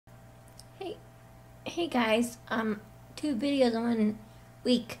Hey guys, 2 videos in 1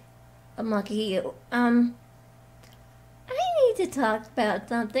 week. I'm lucky you. I need to talk about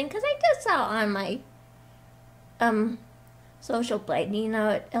something because I just saw on my, social plate. You know,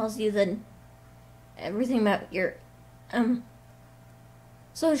 it tells you everything about your,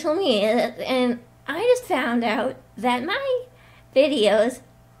 social media. And I just found out that my videos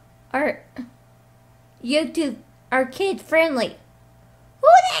are YouTube, are kid friendly. Who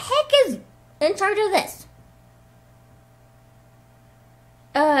the heck is in charge of this?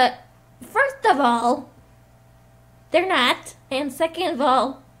 First of all, they're not. And second of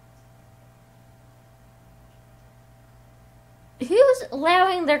all, who's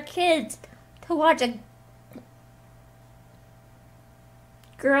allowing their kids to watch a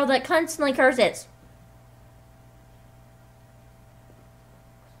girl that constantly curses?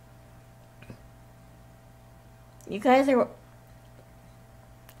 You guys are...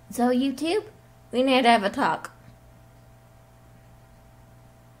 So YouTube, we need to have a talk.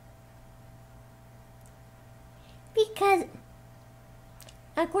 Because,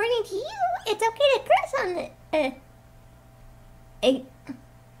 according to you, it's okay to curse on a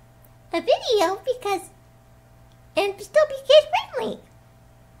video because, and still be kid friendly.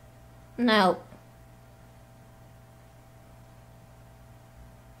 No.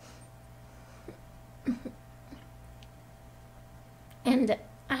 And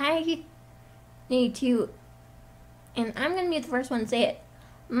I need to, and I'm going to be the first one to say it.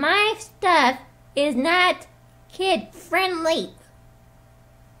 My stuff is not kid friendly.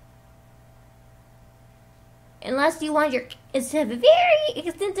 Unless you want your kids to have a very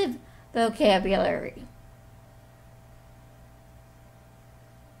extensive vocabulary.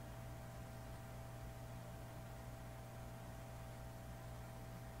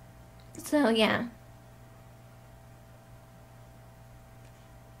 So yeah.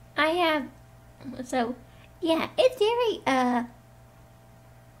 Yeah, it's very,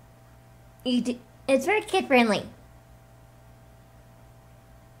 it's very kid friendly.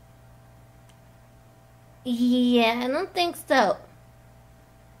 Yeah, I don't think so.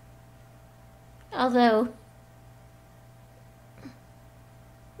 Although,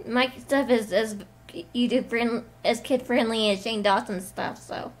 my stuff is as YouTube friendly, as kid friendly as Shane Dawson's stuff,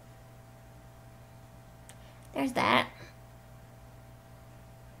 so. There's that.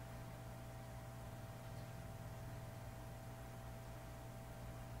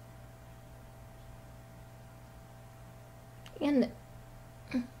 And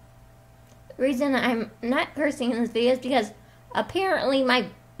the reason I'm not cursing in this video is because apparently my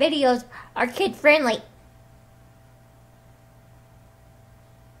videos are kid friendly.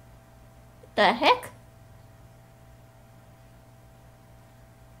 The heck?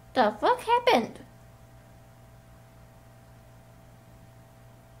 The fuck happened?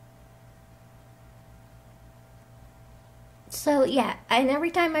 So yeah, and every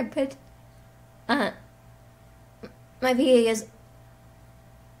time I put my videos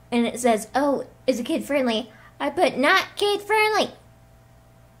and it says, oh, is it kid friendly? I put not kid friendly.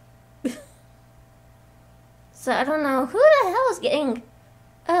 So I don't know who the hell is getting,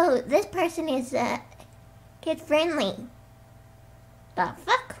 oh, this person is kid friendly. The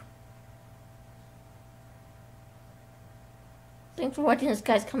fuck? Thanks for watching this,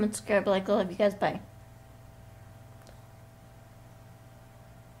 guys. Comment, subscribe, like, I love you guys. Bye.